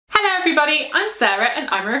everybody, I'm Sarah and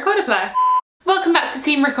I'm a recorder player. Welcome back to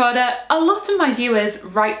Team Recorder. A lot of my viewers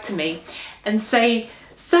write to me and say,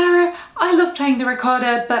 Sarah, I love playing the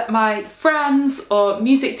recorder, but my friends or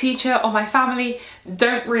music teacher or my family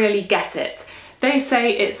don't really get it. They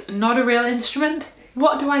say it's not a real instrument.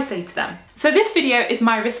 What do I say to them? So this video is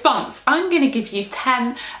my response. I'm going to give you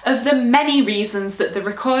 10 of the many reasons that the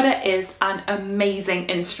recorder is an amazing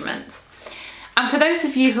instrument. And for those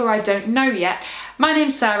of you who I don't know yet, my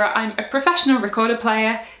name's Sarah, I'm a professional recorder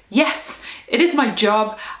player. Yes, it is my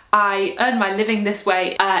job. I earn my living this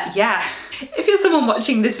way. Yeah. If you're someone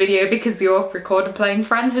watching this video because your recorder playing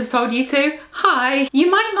friend has told you to, hi! You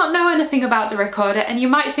might not know anything about the recorder and you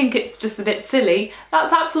might think it's just a bit silly.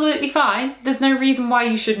 That's absolutely fine. There's no reason why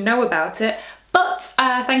you should know about it. But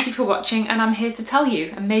thank you for watching and I'm here to tell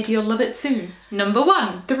you, and maybe you'll love it soon. Number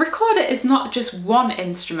 1, the recorder is not just one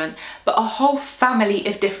instrument, but a whole family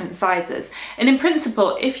of different sizes. And in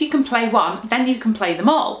principle, if you can play one, then you can play them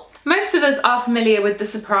all. Most of us are familiar with the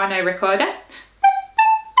soprano recorder,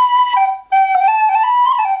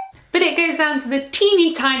 but it goes down to the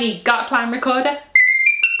teeny tiny garklein recorder,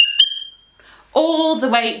 all the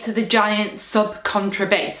way to the giant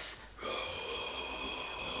sub-contrabass.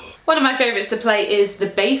 One of my favourites to play is the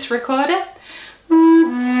bass recorder.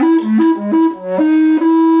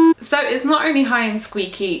 So it's not only high and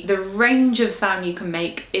squeaky, the range of sound you can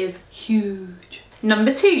make is huge.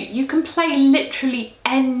 Number 2, you can play literally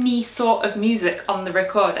any sort of music on the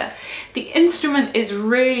recorder. The instrument is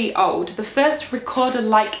really old. The first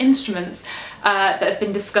recorder-like instruments that have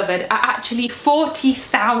been discovered are actually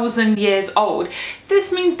 40,000 years old.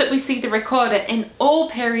 This means that we see the recorder in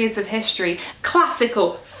all periods of history: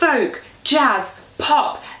 classical, folk, jazz,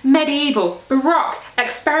 pop, medieval, baroque,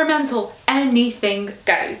 experimental, anything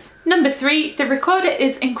goes. Number 3, the recorder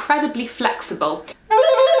is incredibly flexible.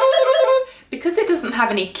 Because it doesn't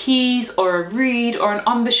have any keys or a reed or an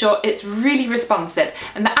embouchure, it's really responsive,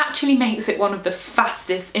 and that actually makes it one of the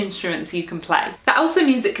fastest instruments you can play. That also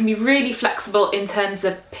means it can be really flexible in terms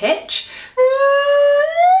of pitch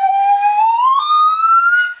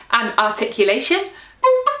and articulation.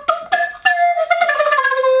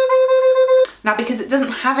 Now, because it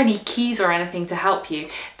doesn't have any keys or anything to help you,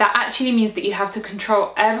 that actually means that you have to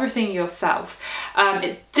control everything yourself.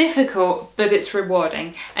 It's difficult, but it's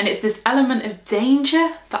rewarding, and it's this element of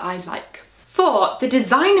danger that I like. 4, the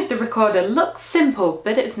design of the recorder looks simple,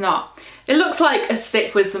 but it's not. It looks like a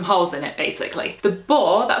stick with some holes in it, basically. The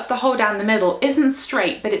bore, that's the hole down the middle, isn't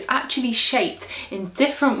straight, but it's actually shaped in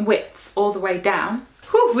different widths all the way down.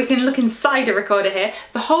 Whew, we can look inside a recorder here.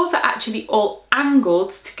 The holes are actually all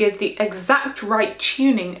angled to give the exact right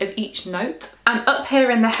tuning of each note. And up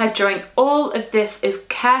here in the head joint, all of this is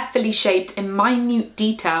carefully shaped in minute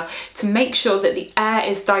detail to make sure that the air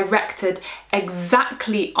is directed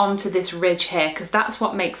exactly onto this ridge here, because that's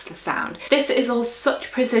what makes the sound. This is all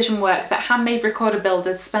such precision work that handmade recorder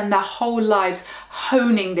builders spend their whole lives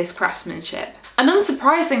honing this craftsmanship. And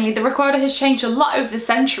unsurprisingly, the recorder has changed a lot over the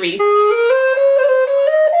centuries.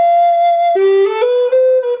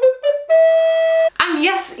 And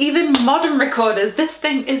yes, even modern recorders, this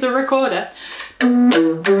thing is a recorder.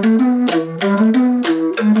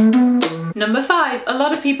 Number 5, a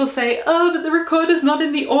lot of people say, oh, but the recorder's not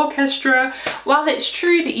in the orchestra. While it's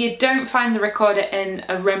true that you don't find the recorder in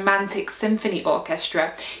a romantic symphony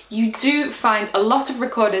orchestra, you do find a lot of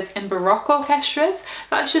recorders in Baroque orchestras.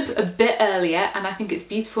 That's just a bit earlier, and I think it's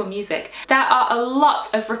beautiful music. There are a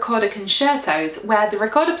lot of recorder concertos where the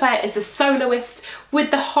recorder player is a soloist with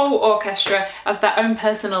the whole orchestra as their own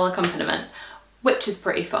personal accompaniment, which is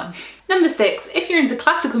pretty fun. Number 6, if you're into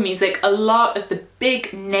classical music, a lot of the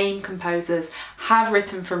big name composers have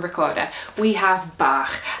written for recorder. We have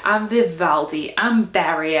Bach and Vivaldi and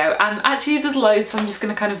Berio, and actually there's loads, so I'm just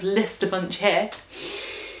going to kind of list a bunch here.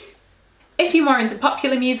 If you're more into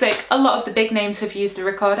popular music, a lot of the big names have used the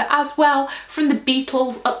recorder as well, from the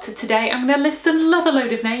Beatles up to today. I'm going to list another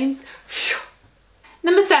load of names.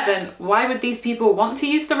 Number 7, why would these people want to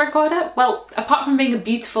use the recorder? Well, apart from being a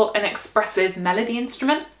beautiful and expressive melody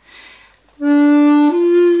instrument,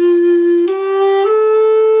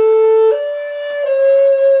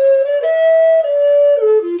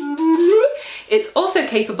 it's also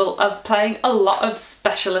capable of playing a lot of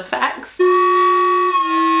special effects.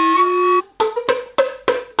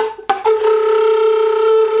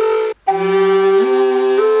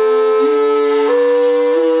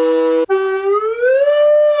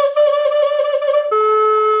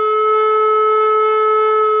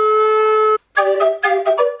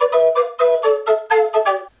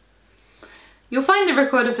 You'll find the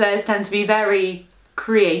recorder players tend to be very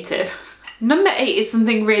creative. Number 8 is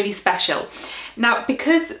something really special. Now,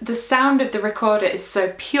 because the sound of the recorder is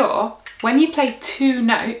so pure, when you play 2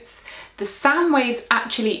 notes, the sound waves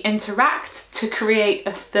actually interact to create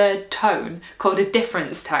a third tone called a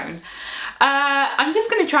difference tone. I'm just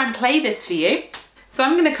going to try and play this for you. So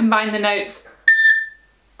I'm going to combine the notes.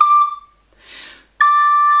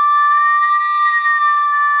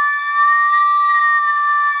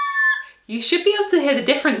 You should be able to hear the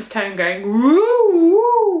difference tone going woo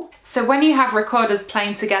woo. So when you have recorders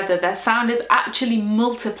playing together, their sound is actually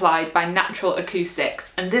multiplied by natural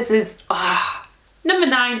acoustics, and this is Number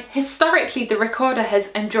 9, historically the recorder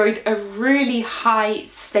has enjoyed a really high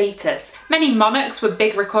status. Many monarchs were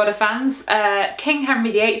big recorder fans. King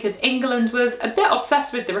Henry VIII of England was a bit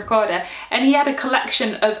obsessed with the recorder, and he had a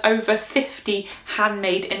collection of over 50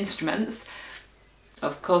 handmade instruments.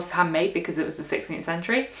 Of course handmade because it was the 16th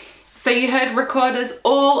century. So you heard recorders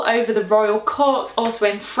all over the royal courts, also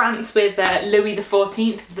in France with Louis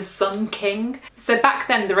XIV, the Sun King. So back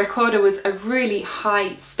then the recorder was a really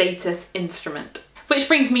high status instrument. Which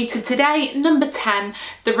brings me to today, number 10.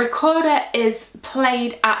 The recorder is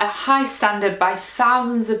played at a high standard by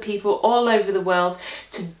thousands of people all over the world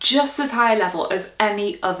to just as high a level as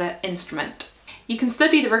any other instrument. You can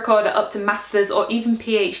study the recorder up to master's or even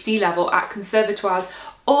PhD level at conservatoires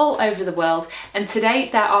all over the world, and today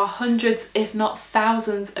there are hundreds if not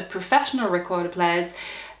thousands of professional recorder players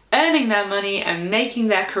earning their money and making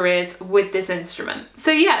their careers with this instrument.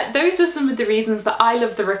 So yeah, those are some of the reasons that I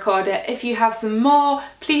love the recorder. If you have some more,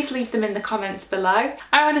 please leave them in the comments below.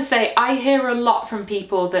 I want to say I hear a lot from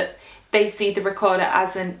people that they see the recorder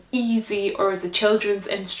as an easy or as a children's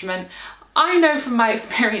instrument. I know from my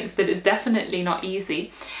experience that it's definitely not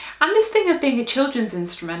easy. And this thing of being a children's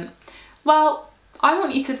instrument, well, I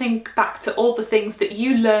want you to think back to all the things that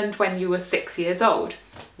you learned when you were 6 years old.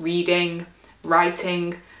 Reading,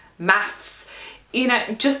 writing, maths. You know,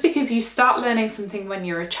 just because you start learning something when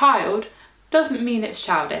you're a child doesn't mean it's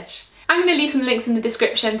childish. I'm going to leave some links in the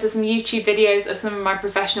description to some YouTube videos of some of my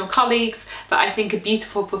professional colleagues that I think are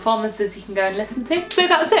beautiful performances you can go and listen to. So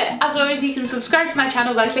that's it. As always, you can subscribe to my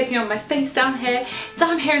channel by clicking on my face down here.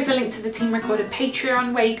 Down here is a link to the Team Recorder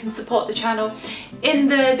Patreon where you can support the channel. In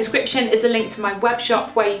the description is a link to my web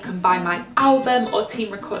shop where you can buy my album or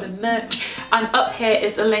Team Recorder merch. And up here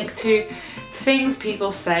is a link to things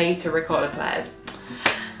people say to recorder players.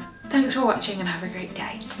 Thanks for watching and have a great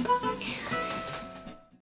day. Bye!